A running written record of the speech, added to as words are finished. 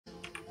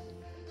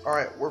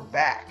Alright, we're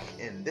back,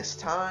 and this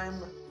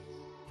time,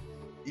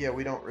 yeah,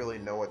 we don't really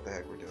know what the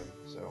heck we're doing,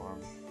 so,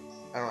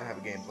 I don't have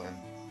a game plan.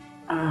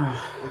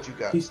 What you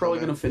got? He's probably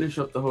Snowman? gonna finish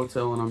up the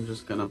hotel, and I'm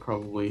just gonna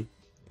probably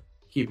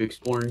keep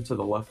exploring to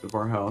the left of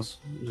our house.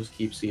 Just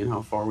keep seeing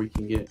how far we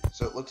can get.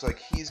 So it looks like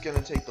he's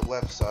gonna take the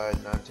left side,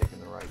 and I'm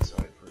taking the right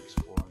side for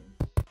exploring.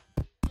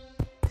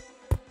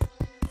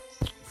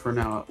 For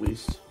now, at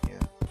least. Yeah,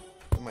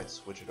 we might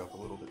switch it up a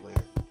little bit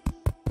later.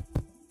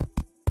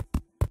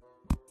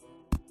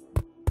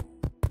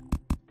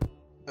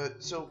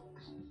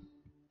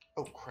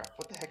 Oh crap,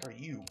 what the heck are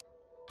you?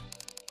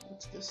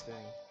 What's this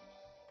thing?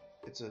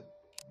 It's a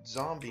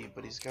zombie,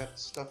 but he's got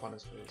stuff on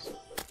his face.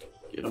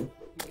 Get him.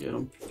 Get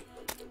him.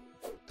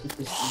 Get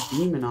this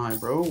demon eye,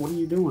 bro. What are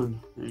you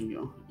doing? There you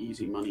go.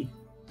 Easy money.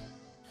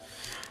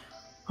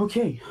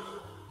 Okay.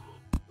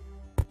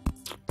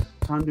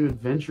 Time to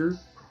adventure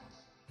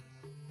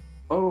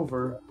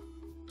over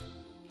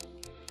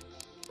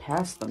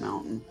past the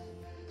mountain,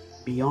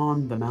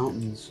 beyond the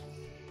mountains.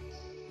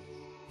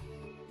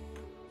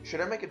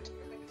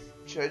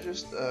 Should I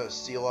just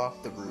seal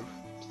off the roof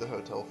to the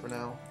hotel for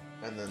now,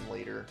 and then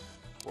later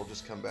we'll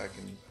just come back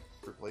and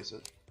replace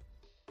it?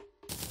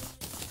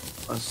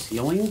 A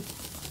ceiling?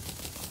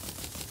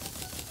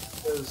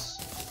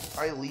 Because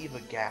I leave a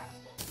gap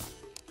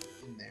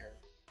in there.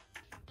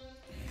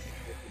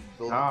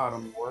 God,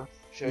 I'm more.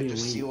 Should I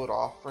just seal it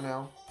off for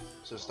now,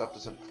 so stuff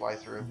doesn't fly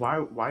through?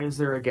 Why is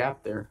there a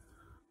gap there?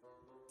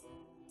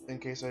 In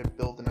case I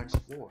build the next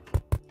floor.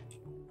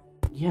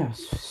 Yes,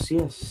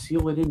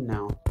 seal it in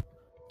now.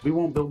 We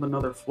won't build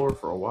another floor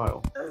for a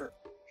while. Sure.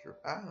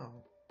 Ow.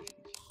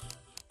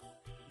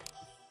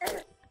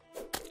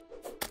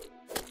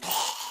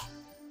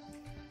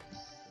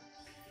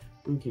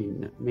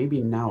 Okay,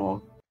 maybe now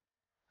I'll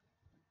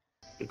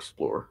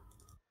explore.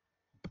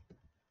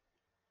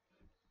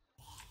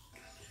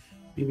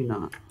 Maybe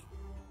not.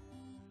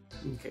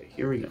 Okay,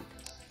 here we go.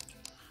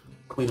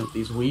 Clean up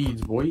these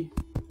weeds, boy.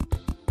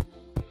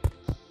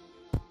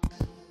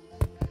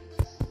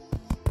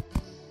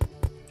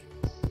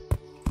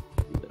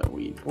 That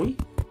weed, boy.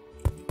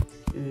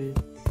 Okay.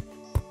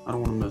 I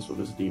don't want to mess with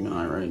this demon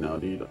eye right now,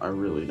 dude. I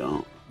really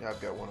don't. Yeah,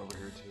 I've got one over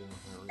here too.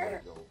 I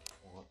really don't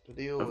want to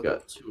deal with I've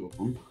got two of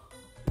them.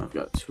 I've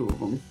got two of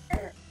them.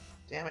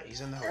 Damn it,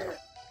 he's in the hotel.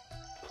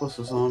 Plus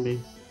a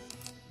zombie.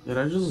 Did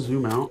I just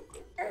zoom out?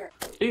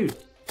 Dude!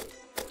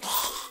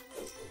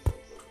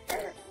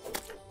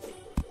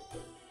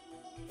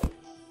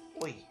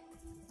 Oi.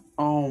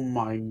 Oh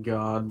my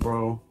god,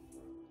 bro.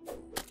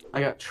 I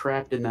got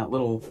trapped in that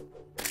little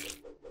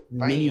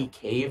mini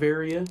cave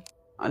area.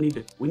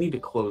 We need to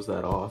close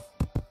that off.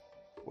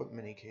 What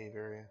mini cave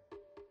area?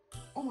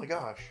 Oh my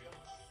gosh.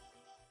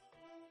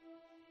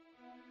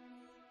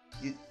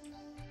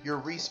 Your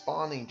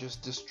respawning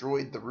just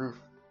destroyed the roof.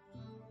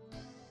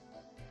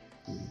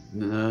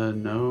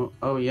 No.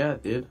 Oh yeah,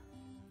 it did.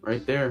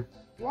 Right there.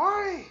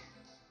 Why?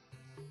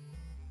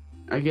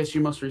 I guess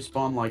you must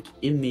respawn, like,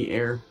 in the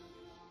air.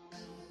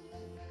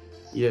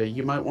 Yeah,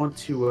 you might want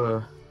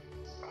to,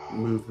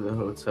 move the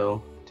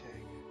hotel. Dang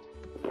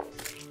it.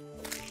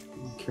 I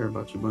don't care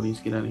about you, bunnies.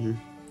 Get out of here.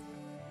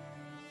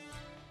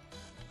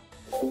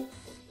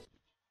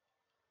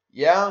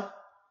 Yeah?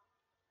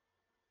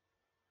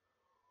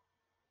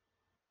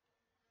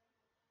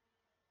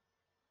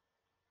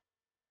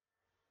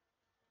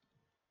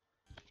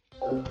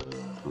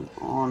 Come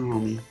on,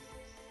 homie.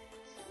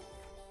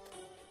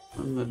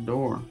 Open the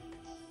door.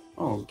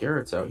 Oh,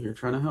 Garrett's out here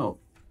trying to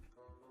help.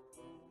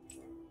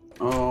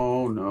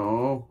 Oh,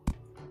 no.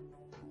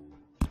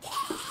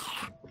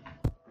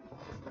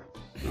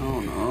 Oh,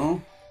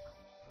 no.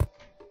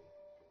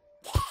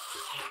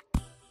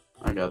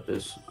 I got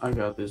this. I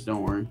got this,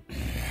 don't worry.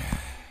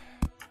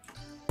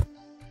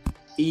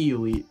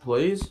 Elite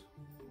plays.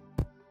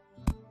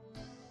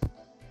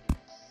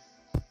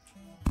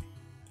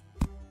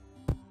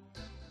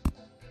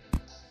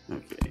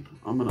 Okay,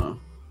 I'm gonna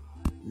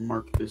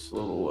mark this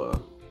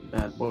little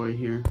bad boy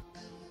here.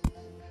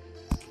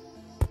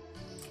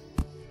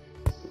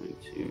 Going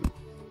to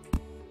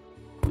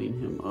clean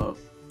him up.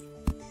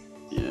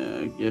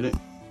 Yeah, get it.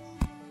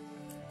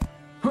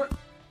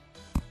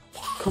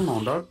 Come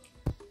on, dog.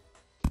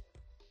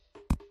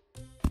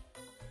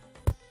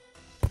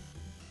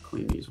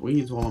 Clean these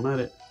weeds while I'm at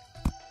it.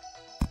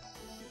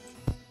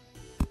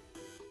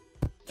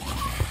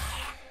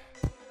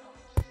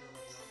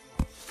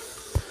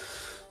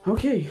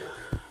 Okay.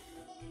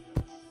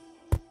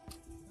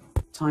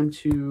 Time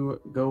to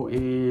go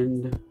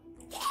and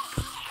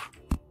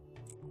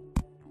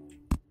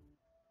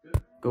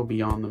go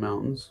beyond the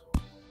mountains.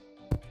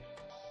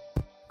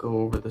 Go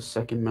over the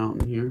second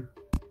mountain here.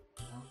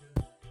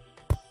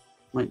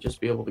 Might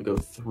just be able to go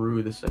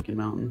through the second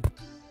mountain.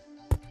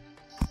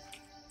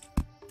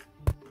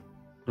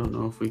 Don't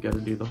know if we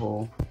gotta do the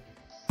whole...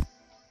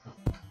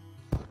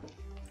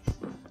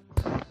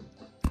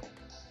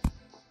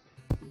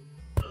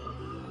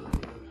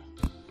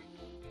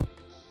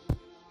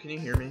 Can you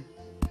hear me?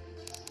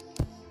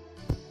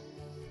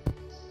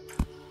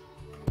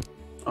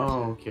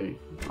 Oh, okay.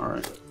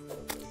 Alright.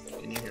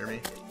 Can can you hear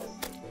me?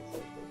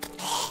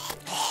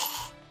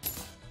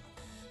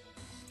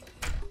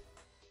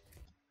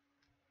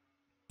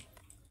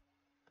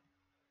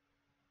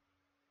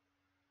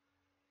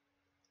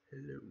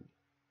 Hello.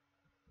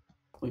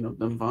 Clean up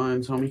them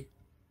vines, homie.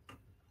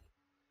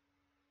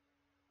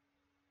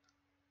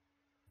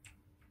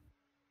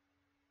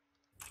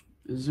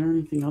 Is there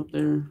anything up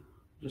there?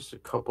 Just a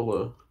couple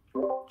of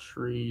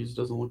trees.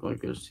 Doesn't look like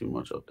there's too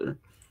much up there.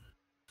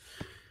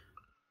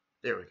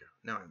 There we go.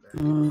 Now I'm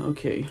back.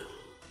 Okay.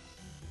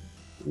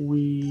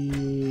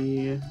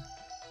 We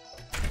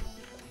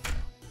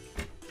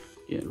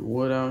getting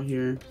wood out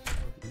here,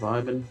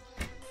 vibing.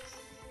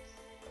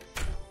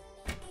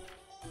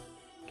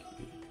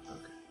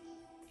 Okay.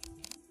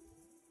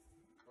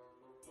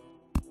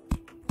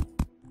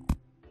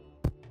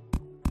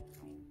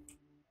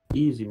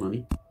 Easy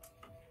money.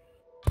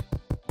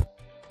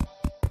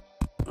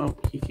 Oh,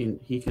 he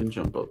can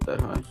jump up that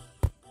high.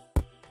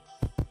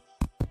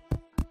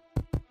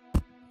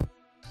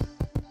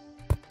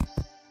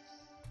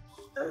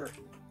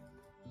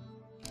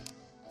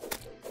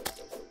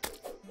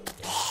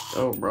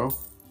 Oh, bro.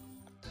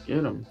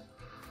 Get him.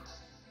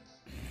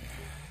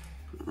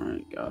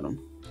 Alright, got him.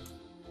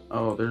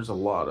 Oh, there's a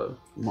lot of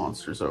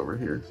monsters over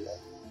here.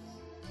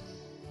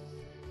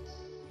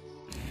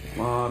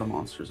 A lot of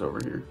monsters over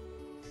here.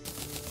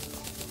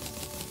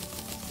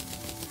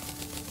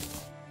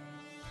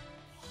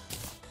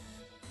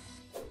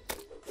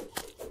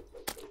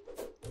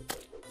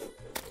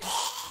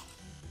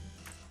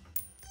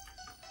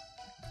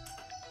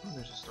 Oh,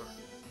 there's a star.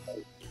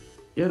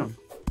 Get him.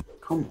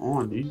 Come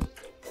on, dude.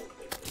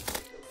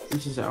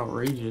 This is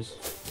outrageous.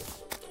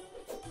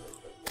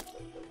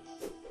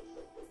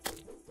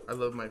 I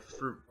love my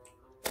fruit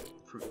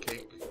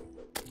cake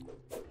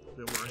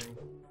boomerang.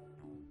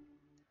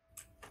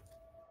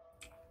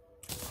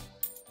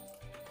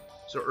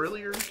 So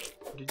earlier,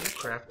 did you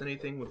craft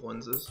anything with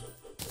lenses?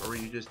 Or were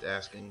you just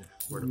asking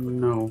where to put them?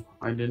 No,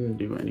 I didn't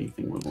do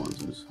anything with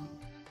lenses.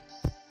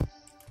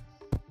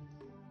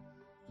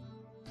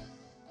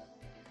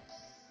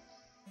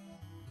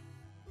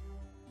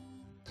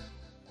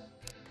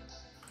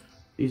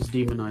 These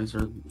demon eyes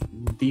are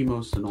the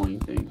most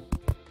annoying thing.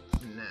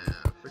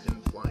 Nah,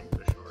 freaking flying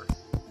fish are.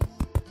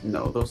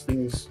 No, those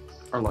things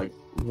are like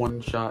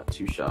one shot,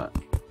 two shot.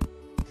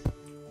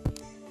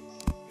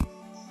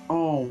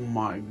 Oh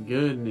my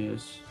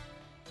goodness.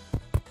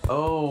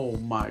 Oh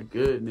my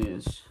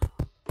goodness.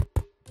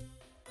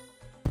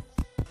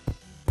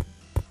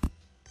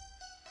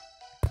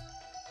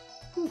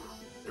 Whew,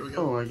 there we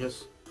go. Oh, I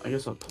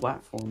guess a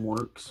platform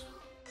works.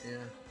 Yeah.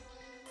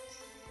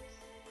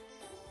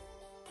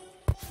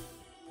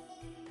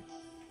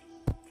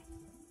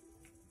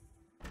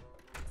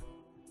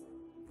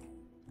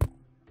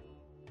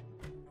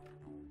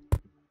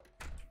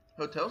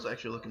 Hotel's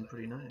actually looking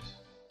pretty nice.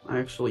 I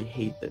actually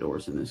hate the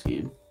doors in this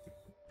game.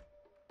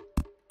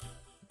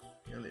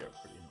 Yeah, they are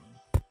pretty annoying.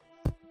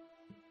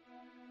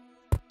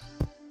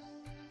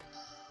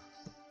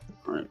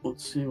 Alright,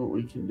 let's see what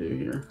we can do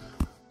here.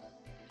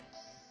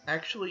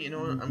 Actually, you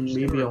know what? I'm just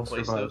Maybe gonna I'll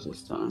replace survive those.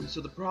 this time.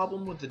 So the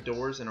problem with the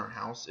doors in our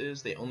house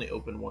is they only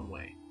open one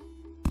way.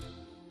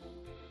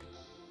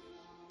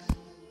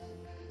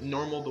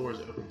 Normal doors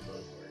open both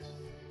ways.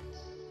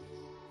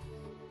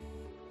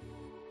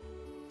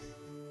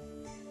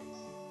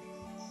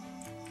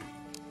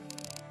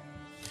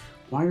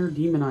 Why are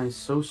demon eyes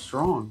so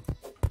strong?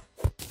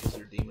 Because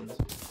they're demons.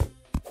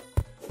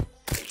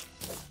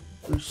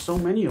 There's so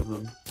many of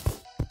them.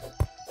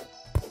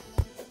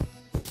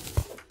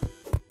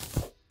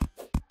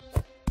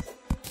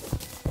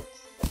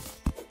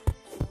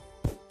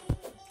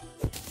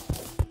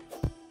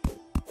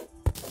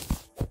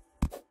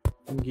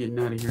 I'm getting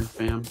out of here,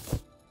 fam.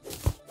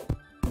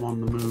 I'm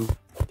on the move.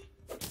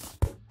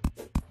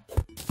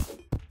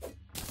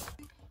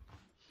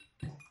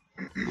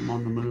 I'm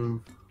on the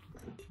move.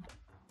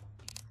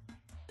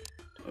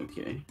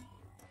 Okay.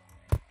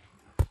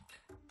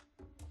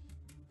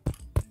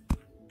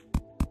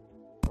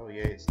 Oh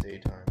yeah, it's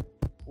daytime.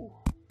 Ooh.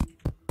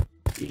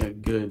 Yeah,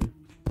 good.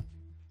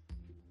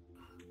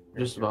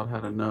 Just about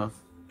had enough.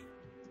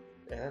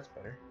 Yeah, that's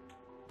better.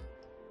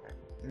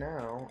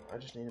 Now, I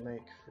just need to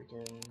make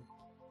freaking...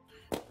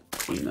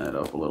 Clean that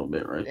up a little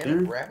bit right Damn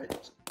it, there.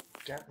 rabbit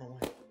got in the way.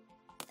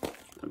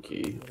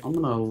 Okay, I'm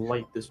gonna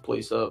light this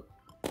place up.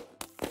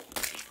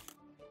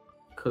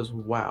 Cause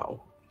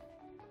wow.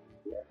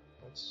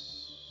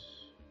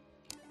 Let's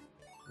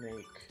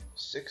make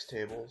 6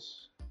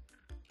 tables.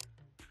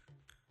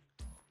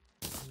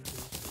 1, 2, 3,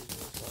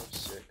 4, 5,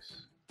 6.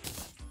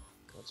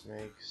 Let's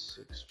make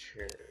 6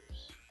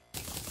 chairs.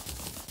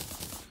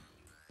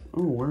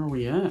 Oh, where are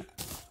we at?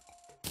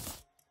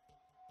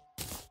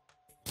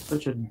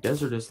 Such a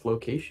desertous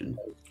location.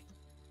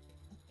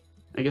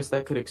 I guess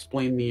that could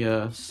explain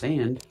the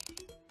sand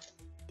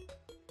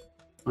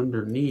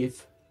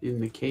underneath in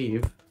the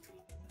cave.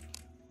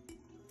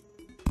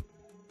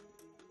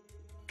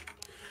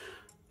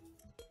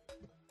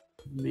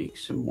 Make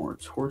some more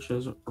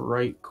torches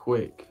right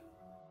quick.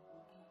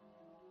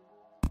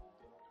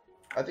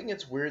 I think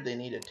it's weird they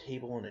need a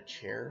table and a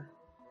chair,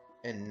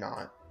 and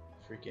not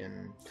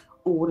freaking.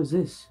 Oh, what is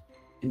this?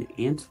 An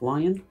ant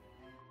lion?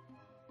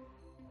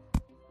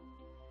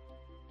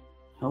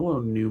 Hello,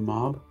 new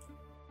mob.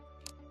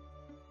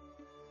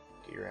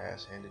 Get your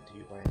ass handed to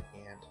you by an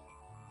ant.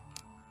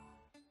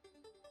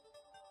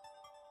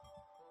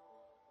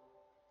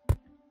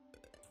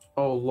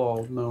 Oh,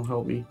 lol. No,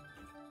 help me.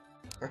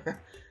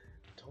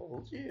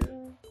 Told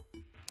you.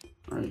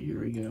 Alright,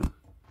 here we go.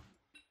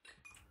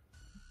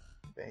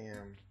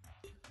 Bam.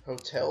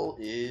 Hotel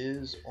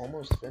is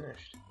almost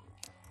finished.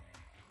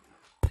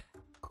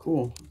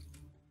 Cool.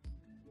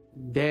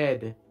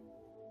 Dead.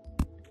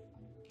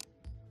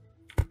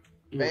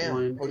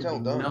 Bam. Hotel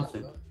done.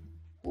 Nothing.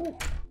 Ooh.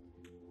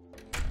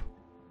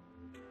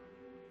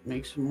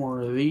 Make some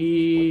more of What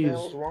these. the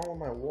hell's wrong with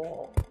my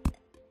wall?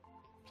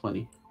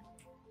 Plenty.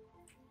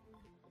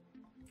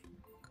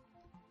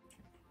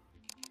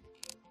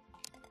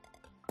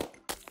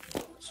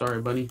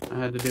 Sorry, buddy. I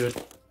had to do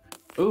it.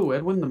 Ooh,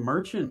 Edwin the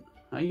Merchant.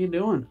 How you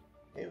doing?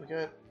 Hey,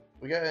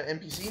 we got an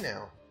NPC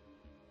now.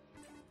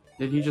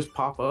 Did he just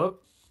pop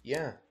up?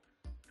 Yeah.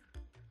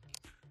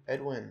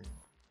 Edwin.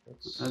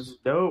 That's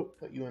dope.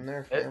 Put you in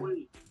there, fam.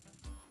 Edwin.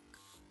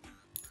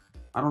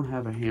 I don't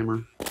have a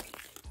hammer.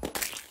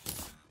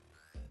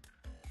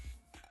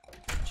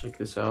 Check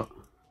this out.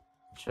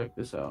 Check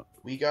this out.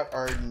 We got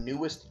our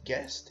newest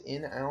guest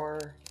in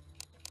our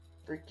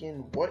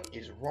freaking. What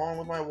is wrong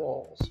with my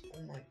walls?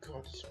 Oh my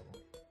god, so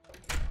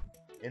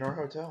in our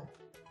hotel.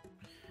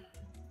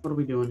 What are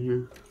we doing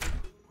here?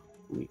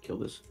 Let me kill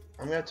this.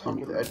 I'm gonna talk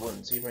with Edwin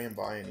and see if I can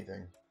buy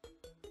anything.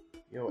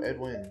 Yo,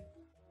 Edwin.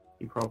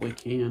 You probably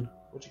can.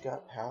 What you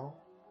got,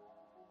 pal?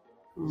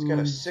 He's got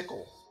a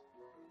sickle.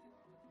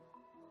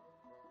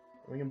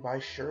 We can buy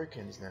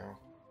shurikens now.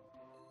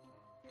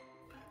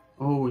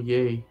 Oh,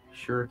 yay.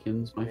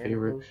 Shurikens, my Mana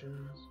favorite.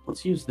 potions.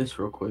 Let's use this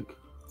real quick.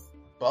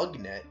 Bug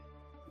net.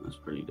 That's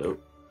pretty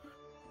dope.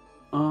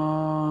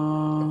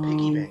 A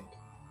piggy bank.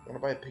 Wanna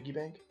buy a piggy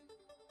bank?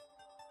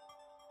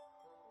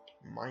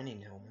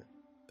 Mining helmet.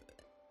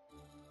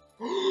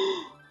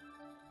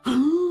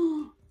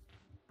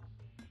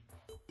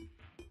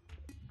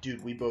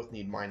 Dude, we both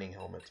need mining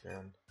helmets,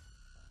 man.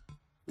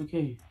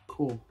 Okay,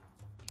 cool.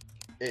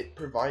 It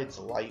provides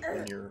light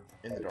when you're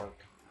in the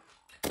dark.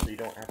 So you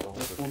don't have to hold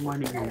That's it. what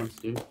mining helmets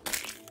do.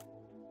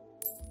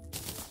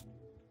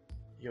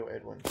 Yo,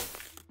 Edwin.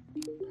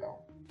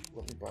 Pal,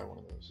 let me buy one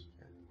of those.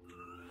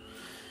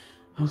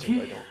 Okay.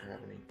 Since I don't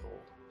have any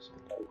gold. So,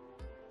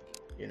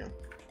 you know.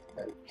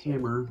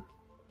 Hammer.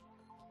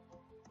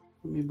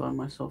 Let me buy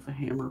myself a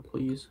hammer,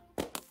 please.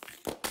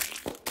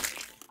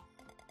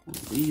 One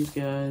of these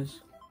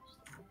guys.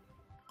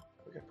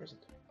 We got a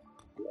present.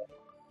 We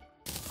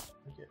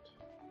get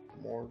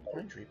more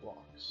pine tree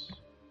blocks.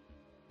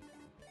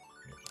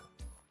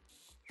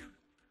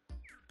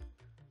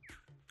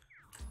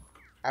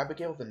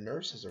 Abigail the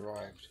nurse has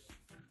arrived.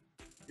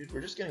 Dude,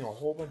 we're just getting a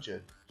whole bunch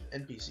of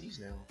NPCs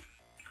now.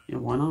 Yeah,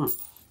 why not?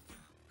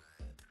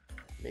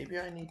 Maybe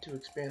I need to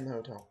expand the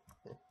hotel.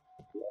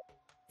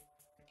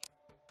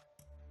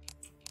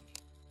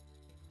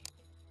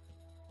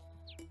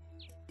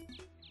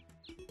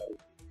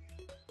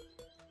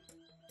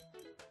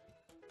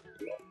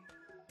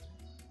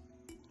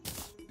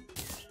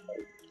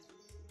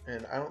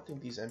 And I don't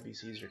think these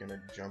NPCs are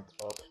gonna jump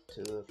up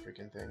to the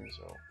freaking thing,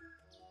 so...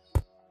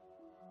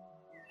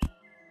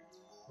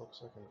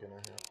 Looks like I'm gonna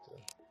have to...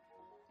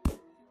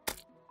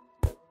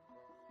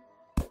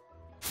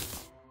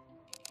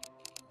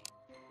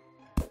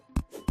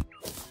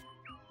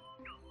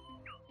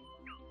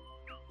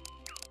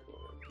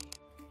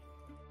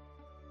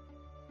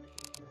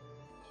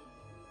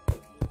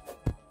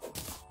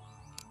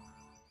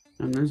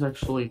 And there's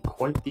actually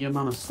quite the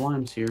amount of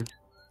slimes here.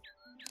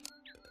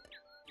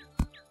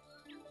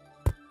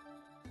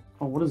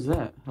 Oh, what is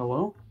that?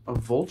 Hello? A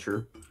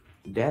vulture?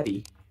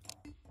 Daddy.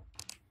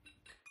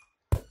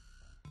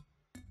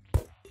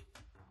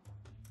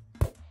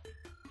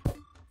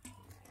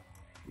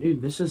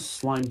 Dude, this is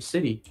Slime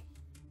City.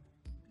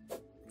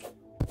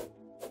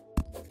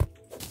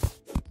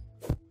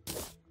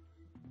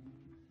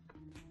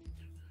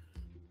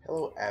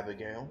 Hello,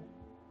 Abigail.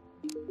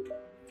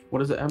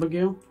 What is it,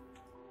 Abigail?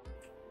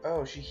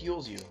 Oh, she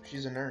heals you.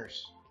 She's a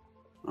nurse.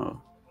 Oh,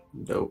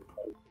 dope.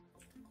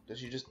 Does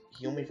she just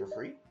heal me for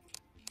free?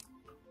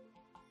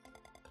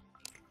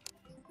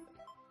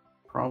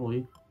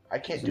 Probably. I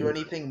can't do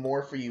anything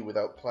more for you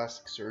without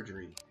plastic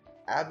surgery.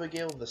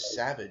 Abigail the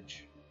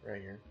Savage.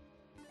 Right here.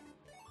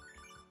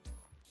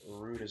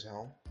 Rude as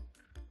hell.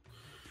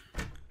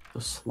 The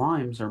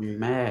slimes are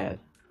mad.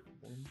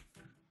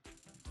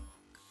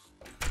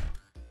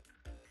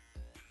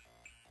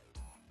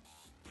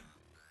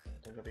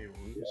 They're gonna be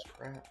rude as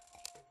crap.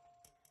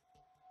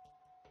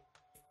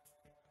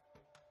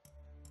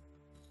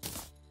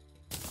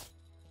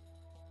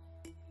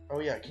 Oh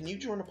yeah, can you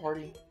join a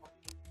party?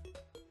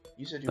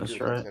 You said you would That's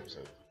do it next right.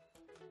 episode.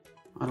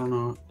 I don't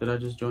know. Did I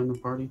just join the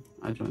party?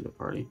 I joined the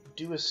party.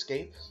 Do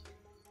escape,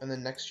 and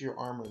then next to your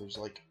armor there's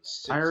like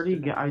 6.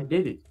 I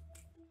did it.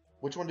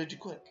 Which one did you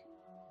click?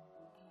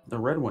 The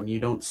red one you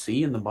don't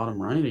see in the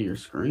bottom right of your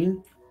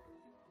screen?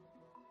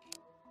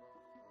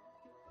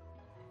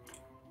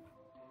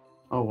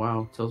 Oh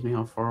wow, it tells me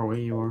how far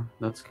away you are.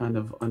 That's kind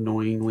of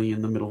annoyingly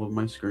in the middle of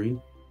my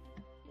screen.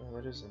 Oh,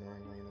 it is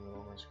annoyingly in the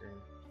middle of my screen.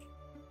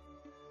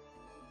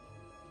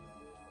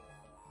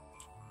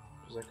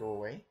 Does that go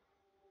away?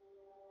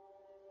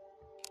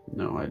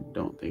 No, I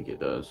don't think it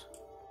does.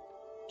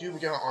 Dude, we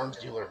got an arms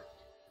dealer.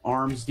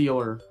 Arms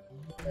dealer.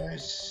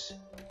 Yes.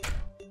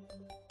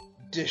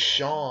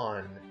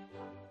 Deshaun.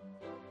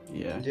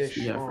 Yeah,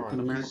 Deshaun. African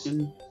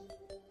American.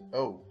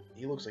 Oh,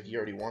 he looks like he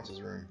already wants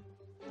his room.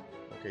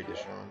 Okay,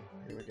 Deshaun.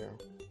 Here we go.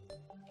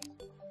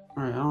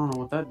 Alright, I don't know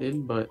what that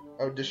did, but...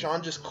 Oh,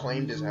 Deshaun just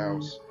claimed his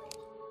house.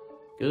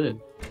 Good.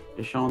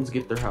 Deshaun's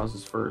get their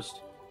houses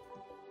first.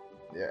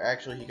 Yeah,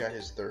 actually, he got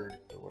his third,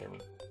 or whatever.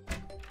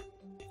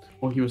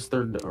 Well, he was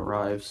third to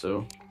arrive,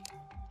 so...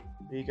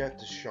 He got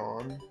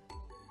Deshaun.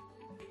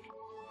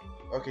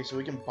 Okay, so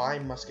we can buy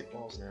musket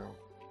balls now.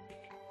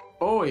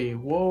 Oi,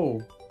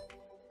 whoa.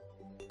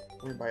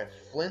 We can buy a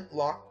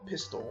flintlock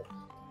pistol.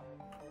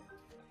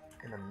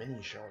 And a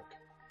mini shark.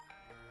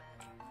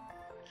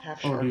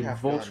 Half shark, dude,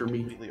 half vulture gun. me.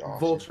 Completely awesome.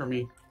 Vulture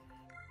me.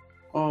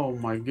 Oh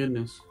my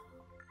goodness.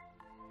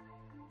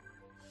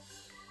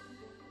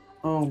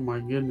 Oh my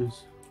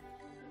goodness.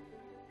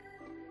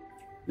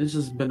 This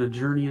has been a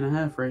journey and a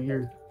half right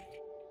here.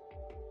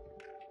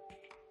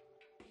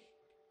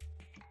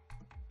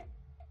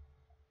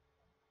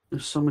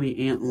 There's so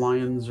many ant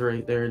lions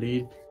right there,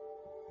 dude.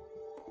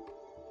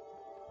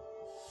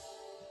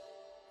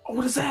 Oh,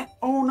 what is that?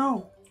 Oh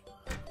no!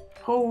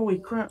 Holy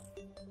crap!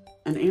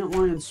 An ant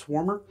lion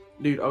swarmer?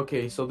 Dude,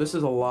 okay, so this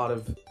is a lot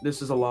of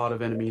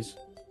enemies.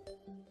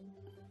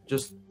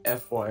 Just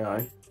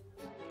FYI.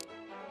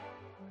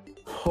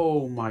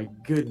 Oh my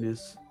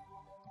goodness.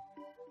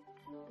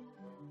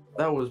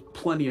 That was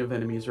plenty of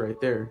enemies right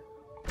there.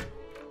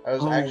 I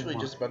was actually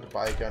just about to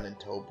buy a gun and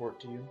teleport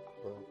to you,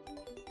 but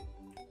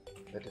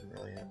that didn't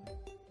really happen.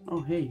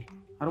 Oh hey,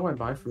 how do I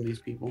buy from these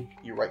people?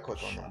 You right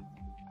click on them.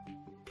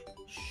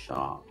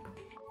 Shop.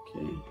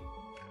 Okay.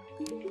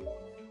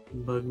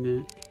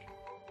 Bugnet.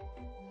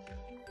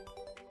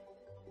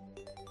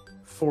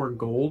 4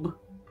 gold?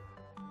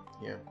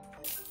 Yeah.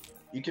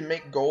 You can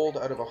make gold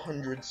out of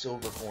 100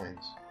 silver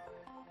coins.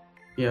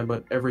 Yeah,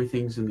 but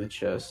everything's in the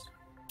chest.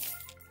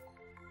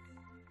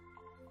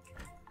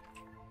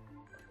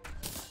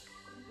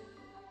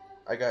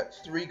 I got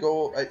 3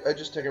 gold. I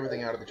just took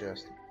everything out of the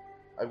chest.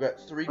 I've got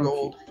 3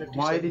 gold, 57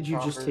 Why did you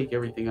copper. just take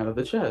everything out of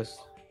the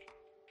chest?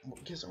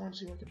 Because I want to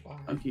see what I can buy.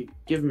 Okay,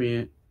 give me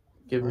it.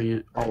 Give me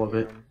it. All of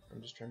it.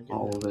 I'm just trying to get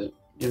All of it.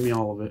 Give me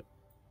all of it.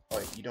 Oh,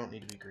 you don't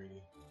need to be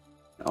greedy.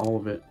 All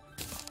of it.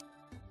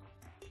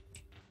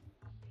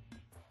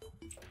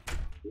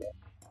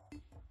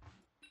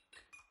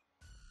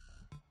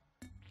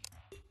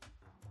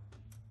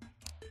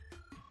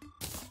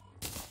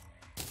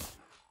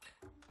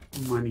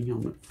 Mining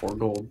helmet, 4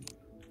 gold.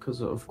 Because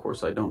of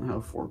course I don't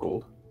have 4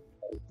 gold.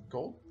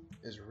 Gold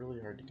is really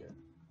hard to get.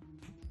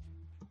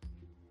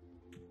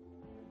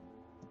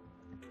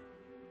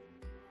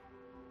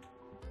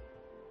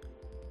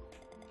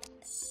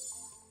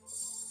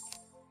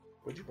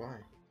 What'd you buy?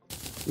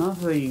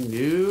 Nothing,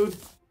 dude.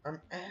 I'm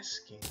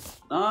asking.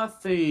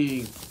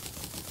 Nothing.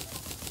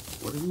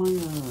 What is my,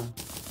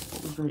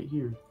 what was right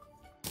here?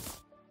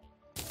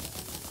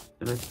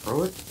 Did I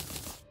throw it?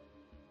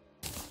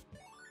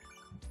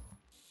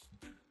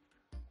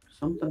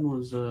 Something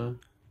was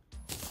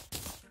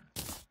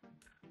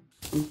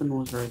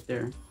right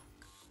there.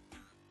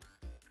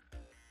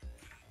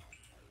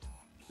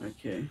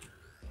 Okay.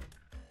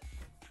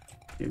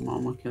 Hey,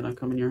 mama, can I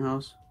come in your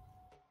house?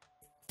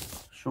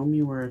 Show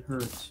me where it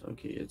hurts.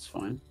 Okay, it's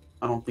fine.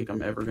 I don't think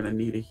I'm ever gonna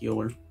need a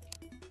healer.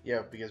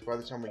 Yeah, because by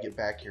the time we get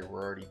back here,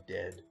 we're already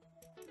dead.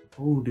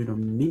 Oh, dude, a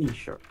mini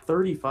shark.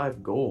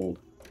 35 gold.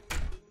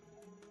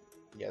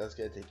 Yeah, that's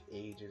gonna take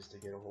ages to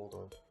get a hold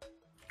of.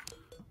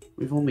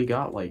 We've only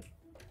got like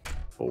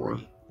 4.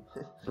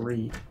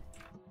 3.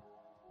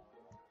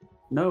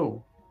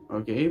 No.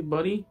 Okay,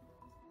 buddy.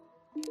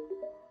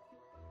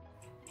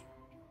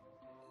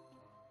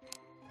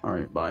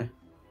 Alright, bye.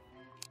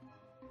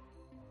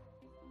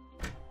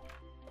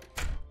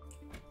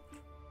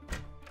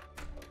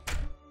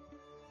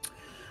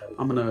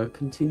 I'm gonna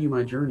continue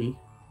my journey.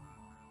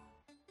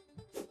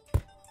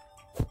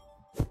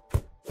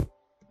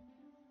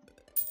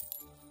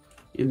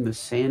 In the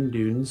sand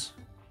dunes.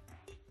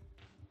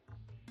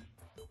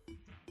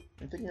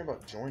 I'm thinking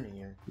about joining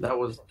you. That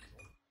was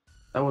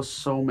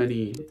so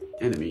many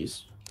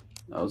enemies.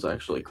 That was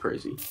actually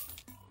crazy.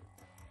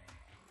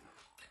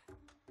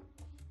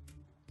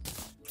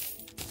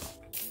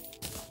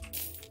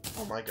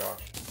 Oh my gosh,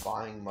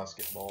 buying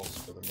musket balls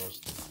for the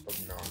most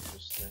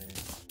obnoxious thing.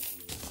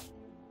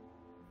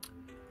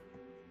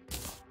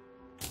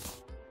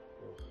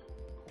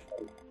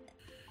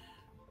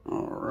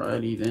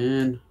 Alrighty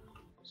then.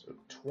 So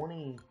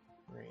 20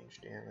 range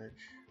damage.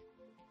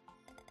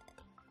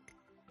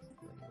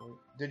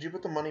 Did you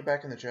put the money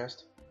back in the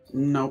chest?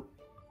 Nope.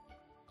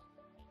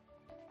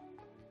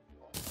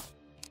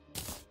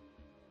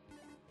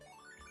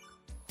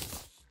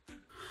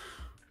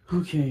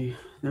 Okay,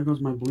 there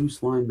goes my blue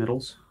slime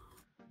medals.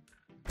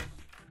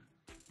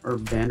 Or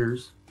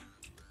banners.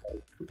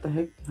 What the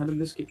heck? How did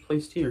this get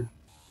placed here?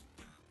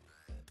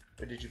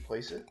 Where did you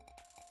place it?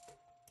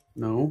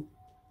 No.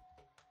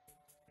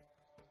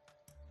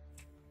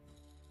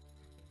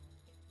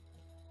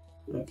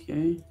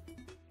 Okay.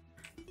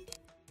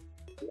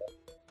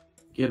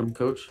 Get him,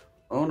 coach.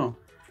 Oh no.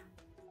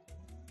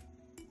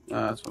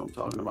 That's what I'm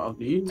talking about,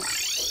 dude.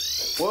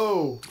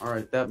 Whoa!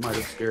 Alright, that might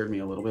have scared me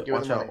a little bit.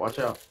 Watch out, watch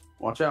out,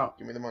 watch out.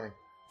 Give me the money.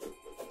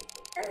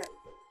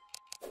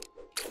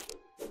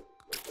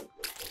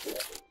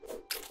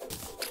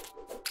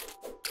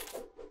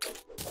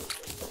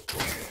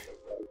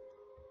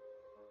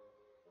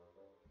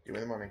 Give me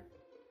the money.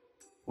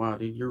 Wow,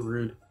 dude, you're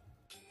rude.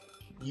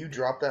 You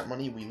drop that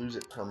money, we lose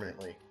it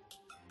permanently.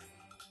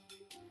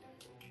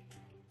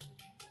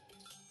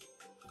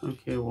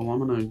 Okay, well, I'm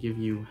gonna give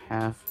you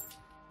half.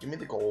 Give me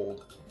the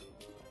gold.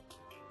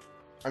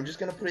 I'm just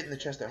gonna put it in the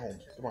chest at home.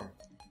 Come on.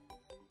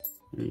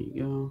 There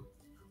you go.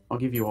 I'll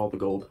give you all the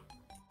gold.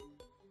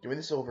 Give me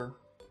the silver.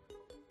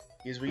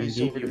 Because we I use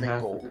gave silver to you make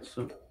half. gold.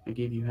 So I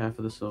gave you half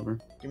of the silver.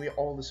 Give me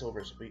all the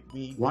silvers.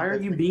 Why are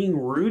you being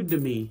rude to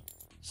me?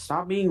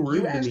 Stop being rude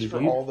You to asked me, for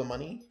dude. all the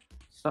money?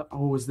 Stop.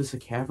 Oh, is this a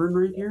cavern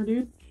right here,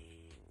 dude?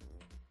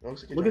 It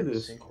looks like a Look at giant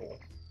this. sinkhole.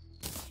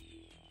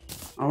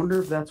 I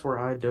wonder if that's where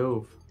I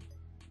dove.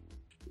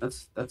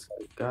 That's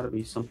gotta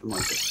be something like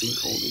a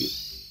sinkhole, dude.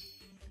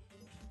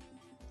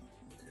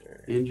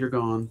 Okay. And you're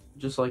gone.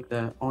 Just like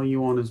that. All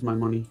you want is my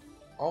money.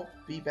 I'll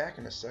be back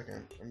in a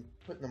second. I'm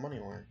putting the money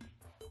away.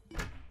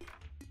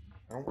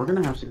 We're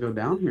gonna have to go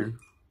down here.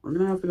 We're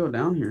gonna have to go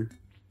down here.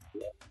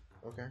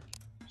 Okay.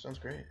 Sounds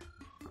great.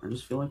 I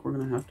just feel like we're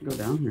gonna have to go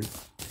down here.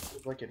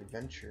 It's like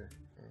adventure.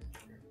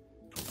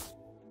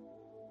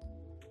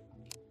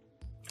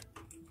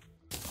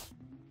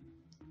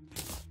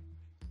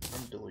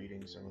 I'm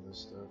deleting some of this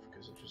stuff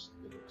because it looks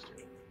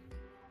terrible.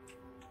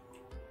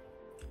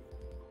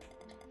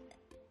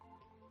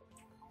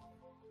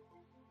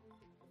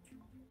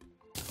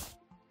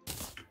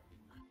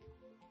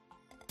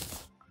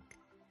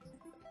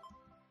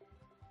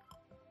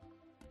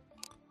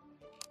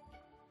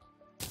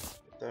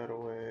 Put that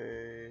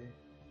away.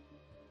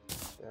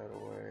 Put that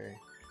away.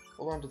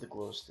 Hold on to the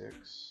glow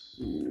sticks.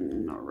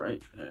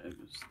 Alright, there's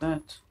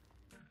that.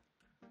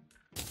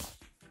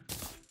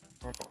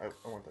 Oh, no,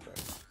 I want that back.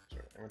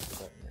 Sorry, I meant to put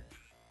that in there.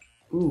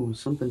 Ooh,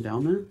 something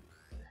down there?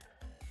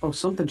 Oh,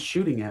 something's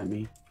shooting at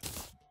me.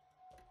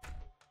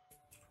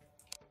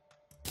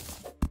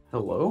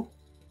 Hello?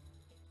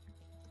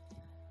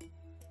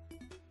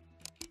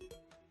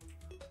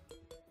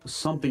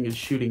 Something is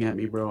shooting at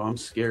me, bro. I'm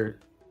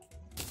scared.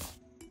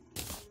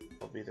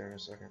 I'll be there in a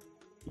second.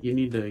 You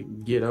need to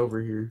get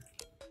over here.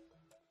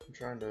 I'm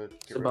trying to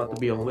get It's about to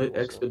be a lit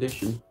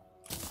expedition.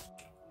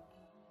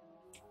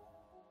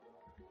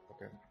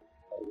 Okay.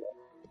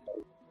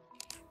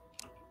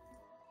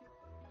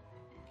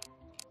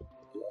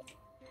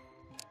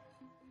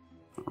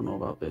 I don't know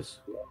about this.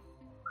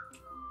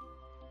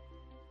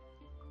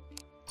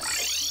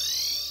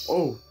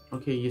 Oh,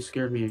 okay, you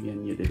scared me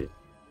again. You did it.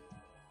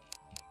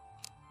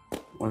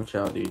 Watch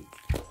out, dude.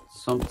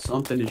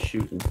 Something is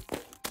shooting.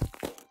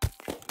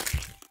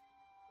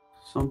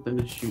 Something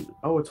is shooting.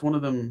 Oh, it's one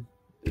of them.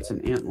 It's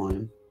an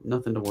antlion.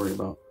 Nothing to worry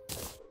about.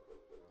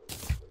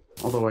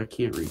 Although I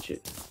can't reach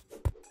it.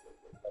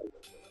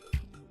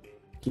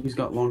 He's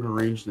got longer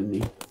range than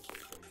me.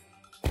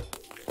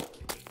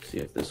 See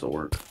if this will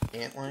work.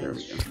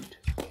 Antlions shoot.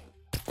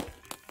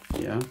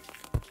 Yeah.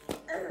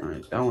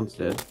 Alright, that one's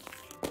dead.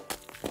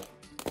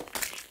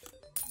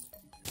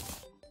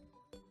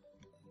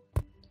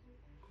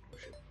 Oh,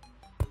 shit.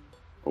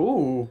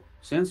 Ooh,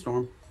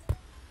 sandstorm.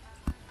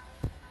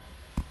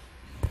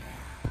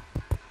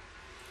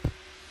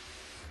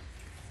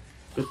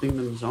 Good thing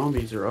them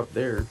zombies are up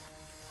there.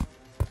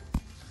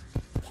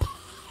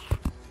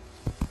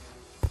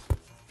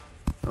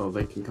 Oh,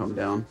 they can come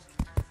down.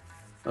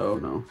 Oh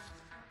no.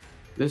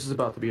 This is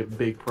about to be a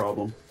big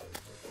problem.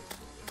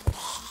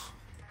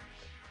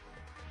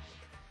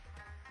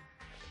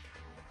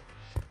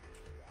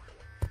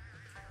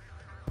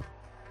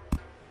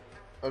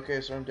 Okay,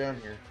 so I'm down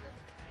here.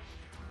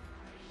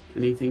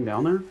 Anything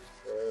down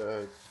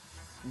there?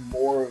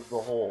 More of the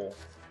hole.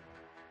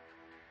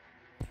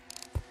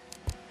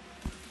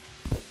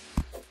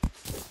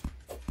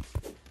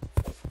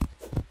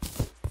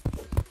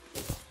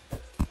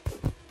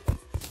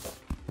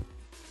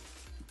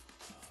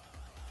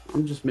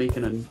 I'm just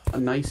making a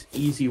nice,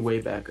 easy way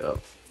back up.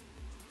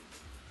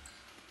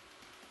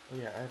 Oh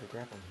yeah, I have a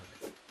grappling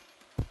hook.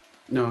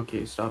 No,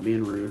 okay, stop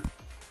being rude.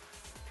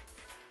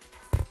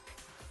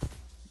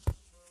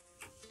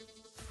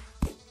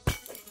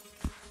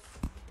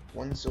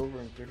 One silver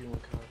and 31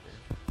 copper.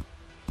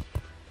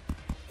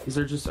 Is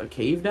there just a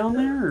cave down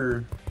there,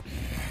 or?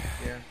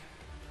 Yeah.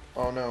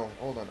 Oh no,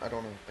 hold on, I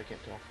don't know. I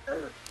can't tell.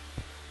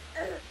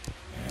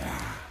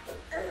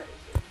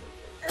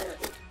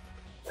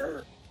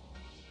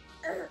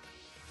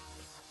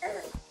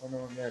 Oh no,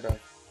 I'm gonna die.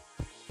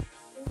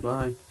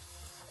 Bye.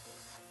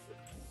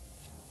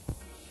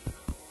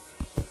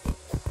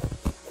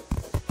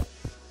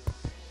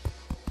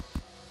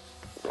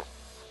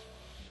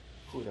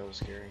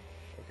 so scary.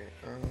 Okay,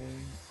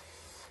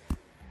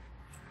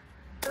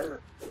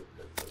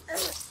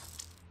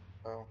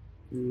 oh.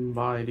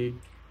 Bye, dude.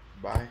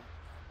 Bye.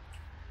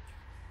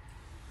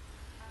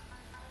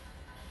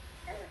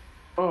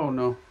 Oh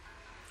no.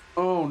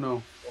 Oh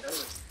no.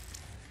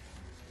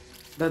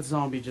 That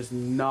zombie just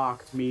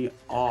knocked me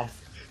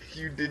off.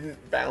 You didn't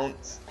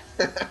bounce.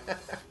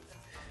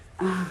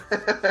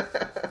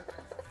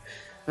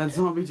 That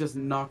zombie just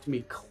knocked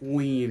me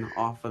clean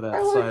off of that I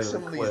side like of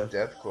some the of these cliff.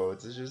 death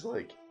quotes. It's just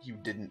like, you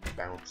didn't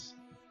bounce.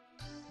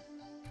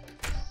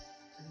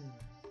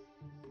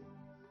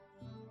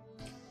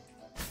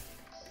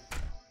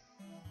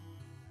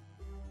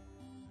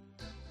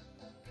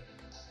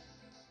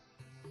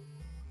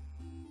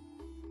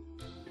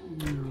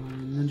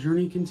 And the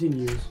journey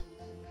continues.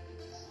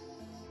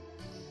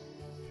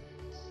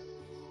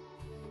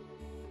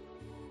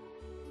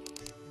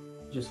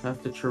 Just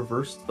have to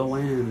traverse the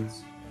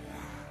lands.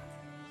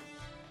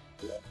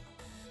 Do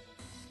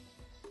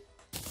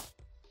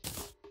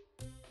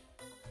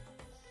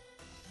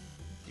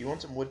you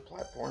want some wood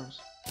platforms?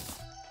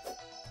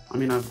 I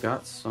mean, I've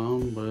got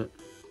some, but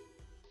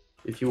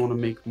if you want to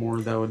make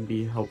more, that would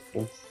be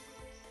helpful.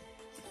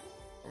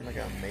 I'm not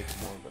gonna make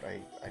more, but I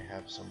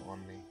have some on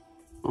me.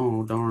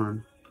 Oh,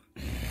 darn.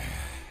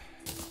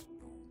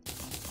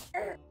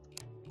 Here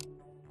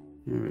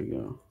we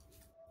go.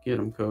 Get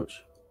him,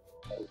 coach.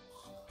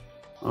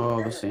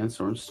 Oh, the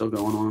sandstorm's still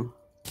going on.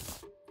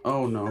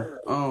 Oh, no.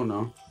 Oh,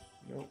 no.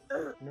 Nope.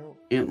 Nope.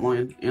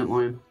 Antlion.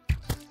 Antlion.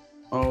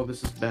 Oh,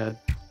 this is bad.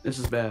 This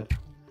is bad.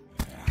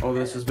 Oh,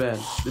 this is bad.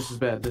 This is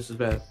bad. This is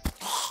bad.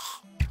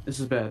 This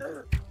is bad.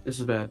 This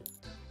is bad.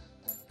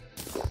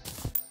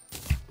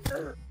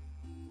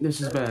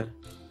 This is bad.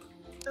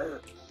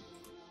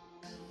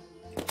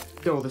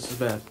 Oh, this is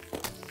bad.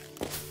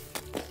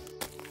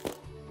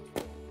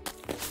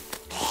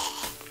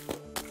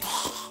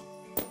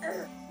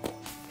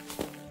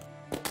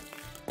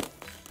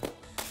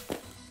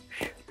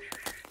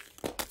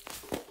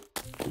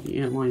 The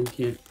antlion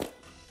can't.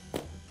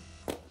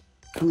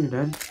 Come here,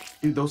 Dad.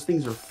 Dude, those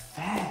things are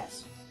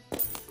fast.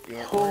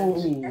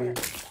 Holy.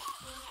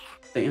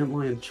 The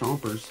antlion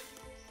chompers.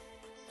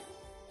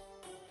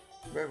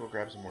 We better go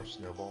grab some more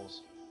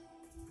snowballs.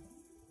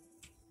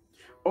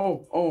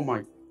 Oh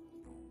my.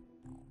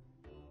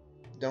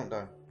 Don't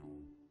die.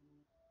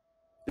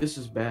 This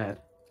is bad.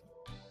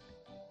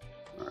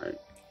 Alright.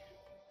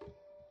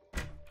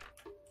 Okay,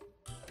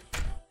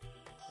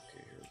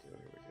 here we go,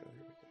 here we go,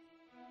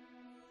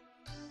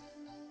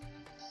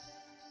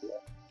 here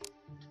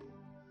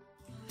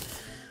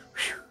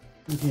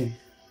we go. Okay.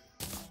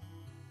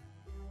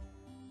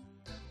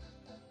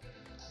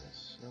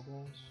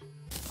 Snowballs.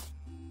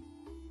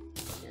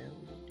 Yeah,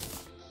 we don't do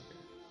it.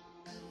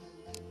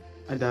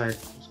 I died. Okay.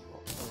 What's it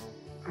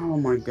called? Oh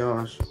my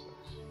gosh. Sucks.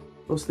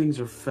 Those things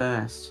are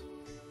fast.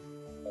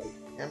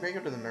 Yeah, I'm gonna go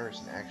to the nurse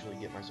and actually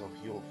get myself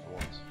healed for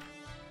once.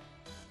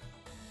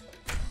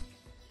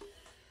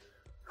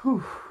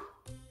 Whew.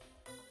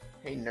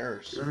 Hey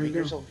nurse, There you make go.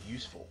 yourself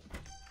useful.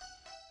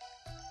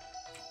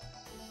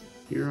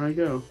 Here I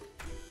go.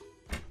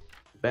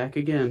 Back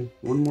again.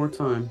 One more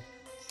time.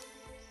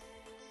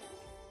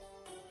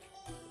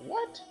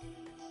 What?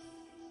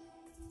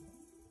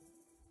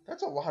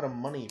 That's a lot of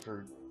money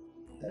for...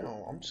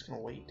 No, I'm just gonna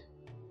wait.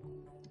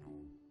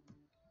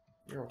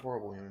 You're a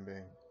horrible human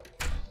being.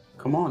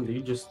 Come on,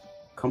 dude. Just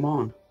come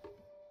on.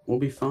 We'll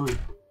be fine.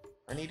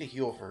 I need to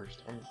heal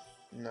first. I'm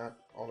not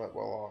all that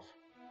well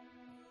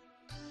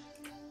off.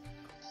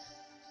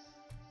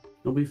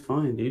 You'll be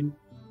fine, dude.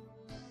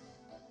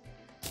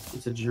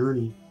 It's a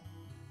journey.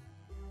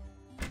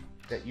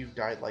 That you've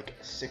died like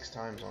 6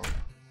 times on.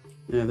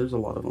 Yeah, there's a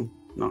lot of them.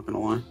 Not gonna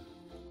lie.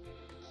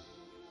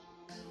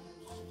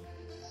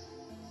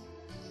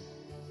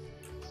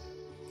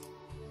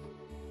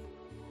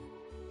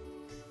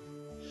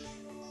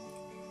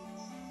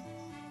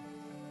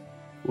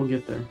 We'll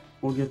get there.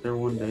 We'll get there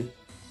one day.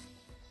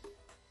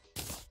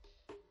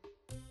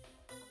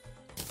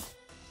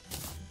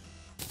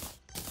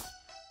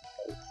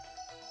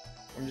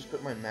 I'm just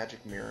putting my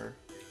magic mirror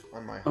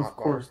on my Of hotbar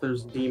course,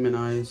 there's demon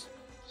eyes.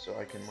 so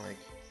I can like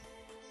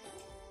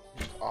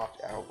just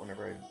opt out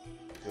whenever I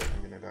feel like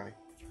I'm gonna die.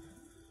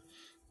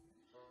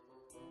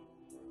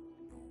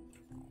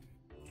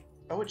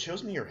 Oh, it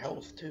shows me your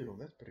health too.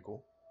 That's pretty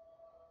cool.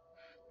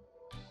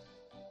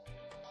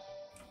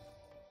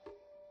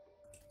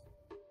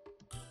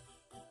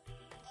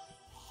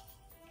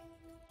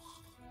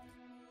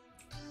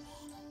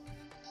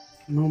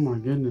 Oh my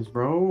goodness,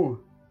 bro.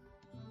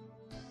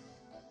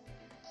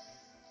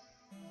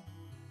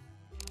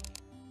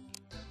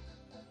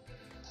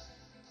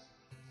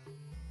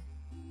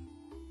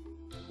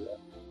 Do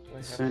I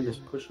have Sand to- is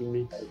pushing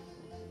me.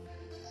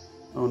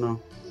 Oh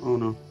no. Oh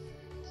no.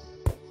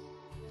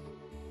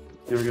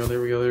 There we go,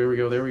 there we go, there we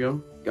go, there we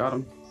go. Got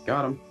him.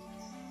 Got him.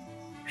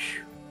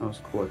 Phew, that was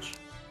clutch.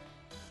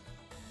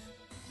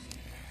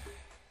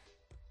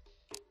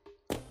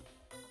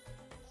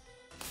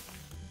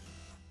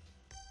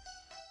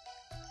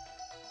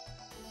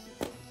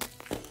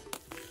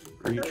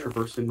 Are Are you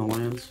traversing the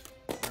lands?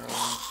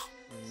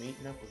 I'm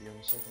meeting up with you in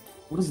a second.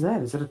 What is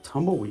that? Is that a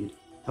tumbleweed?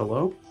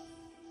 Hello?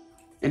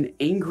 An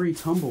angry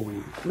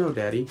tumbleweed. No,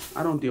 Daddy.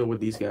 I don't deal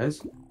with these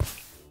guys.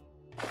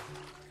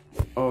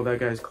 Oh, that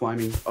guy's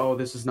climbing. Oh,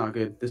 this is not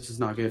good. This is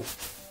not good.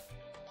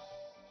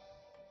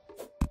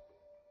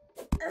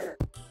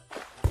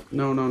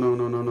 No, no, no,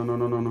 no, no, no, no,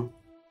 no, no, no.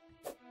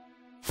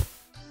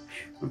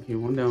 Okay,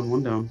 one down,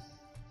 one down.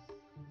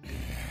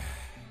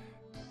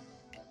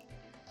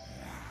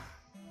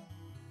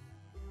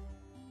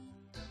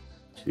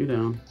 Two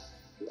down.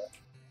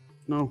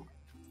 No,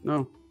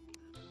 no.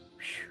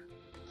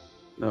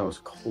 That was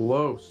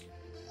close.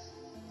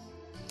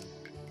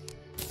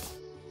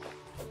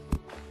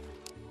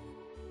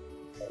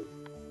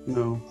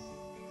 No,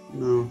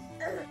 no.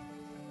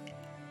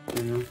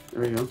 There you go,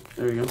 there you go,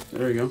 there you go,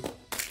 there you go.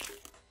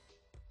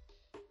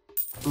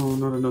 Oh,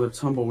 not another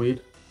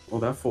tumbleweed. Oh,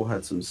 that fool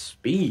had some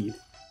speed.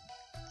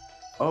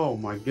 Oh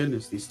my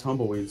goodness, these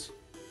tumbleweeds.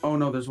 Oh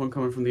no, there's one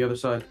coming from the other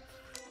side.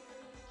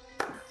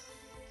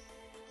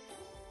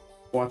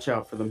 Watch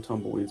out for them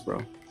tumbleweeds, bro.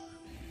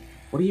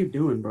 What are you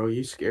doing, bro?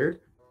 You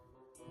scared?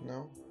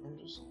 No, I'm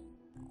just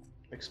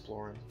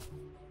exploring.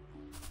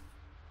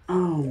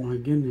 Oh my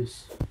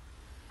goodness.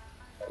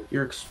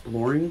 You're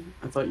exploring?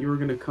 I thought you were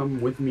gonna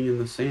come with me in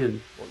the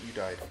sand. Well, you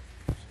died.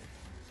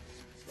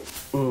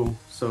 Oh,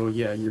 so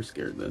yeah, you're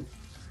scared then.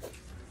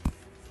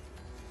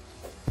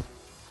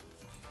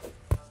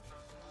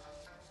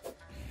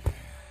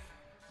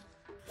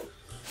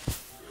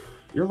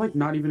 You're like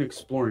not even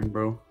exploring,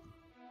 bro.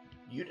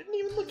 You didn't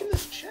even look in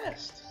this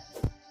chest.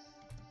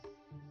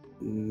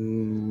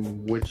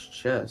 Which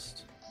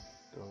chest?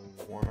 The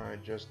one I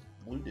just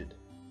looted.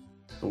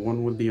 The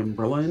one with the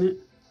umbrella in it?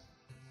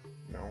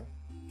 No.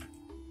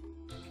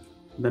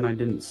 Then I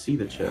didn't see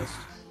the chest.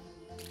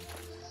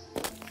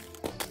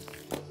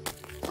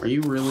 Are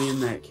you really in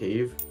that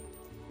cave?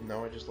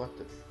 No, I just left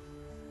it.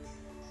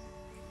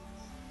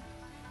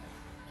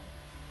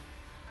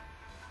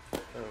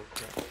 Oh,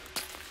 crap.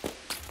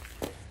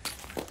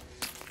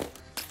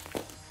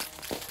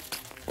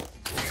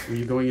 Are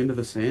you going into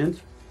the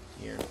sand?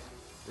 Yeah.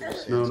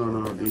 No, no,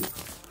 no, dude.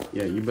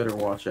 Yeah, you better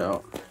watch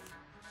out.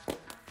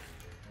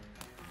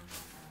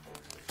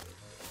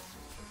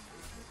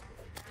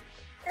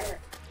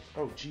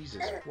 Oh,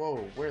 Jesus.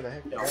 Whoa, where the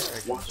heck did that guy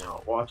come Watch from?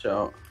 out, watch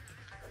out.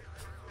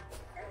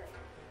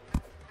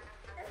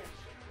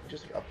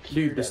 Just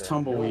appeared Dude, this out of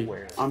tumbleweed.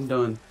 nowhere. I'm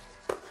done.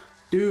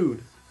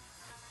 Dude.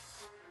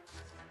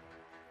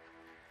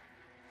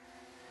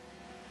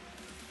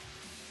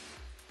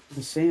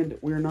 The sand,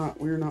 we're not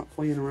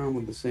playing around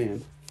with the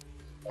sand.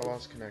 I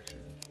lost connection.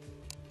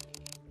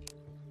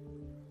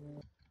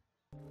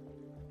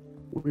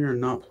 We are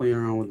not playing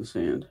around with the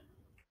sand.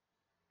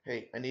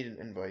 Hey, I need an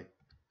invite.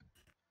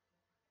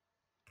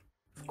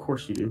 Of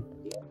course you do.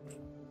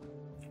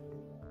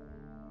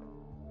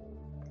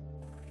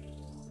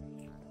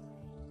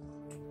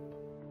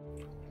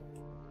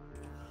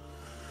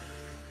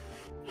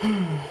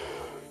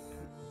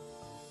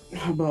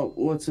 How about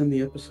let's end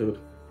the episode?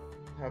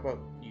 How about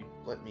you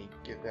let me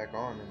get back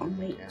on and then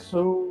we can.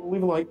 So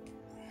leave a like,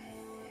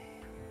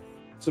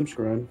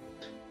 subscribe.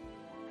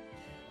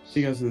 See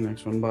you guys in the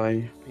next one.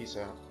 Bye. Peace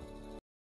out.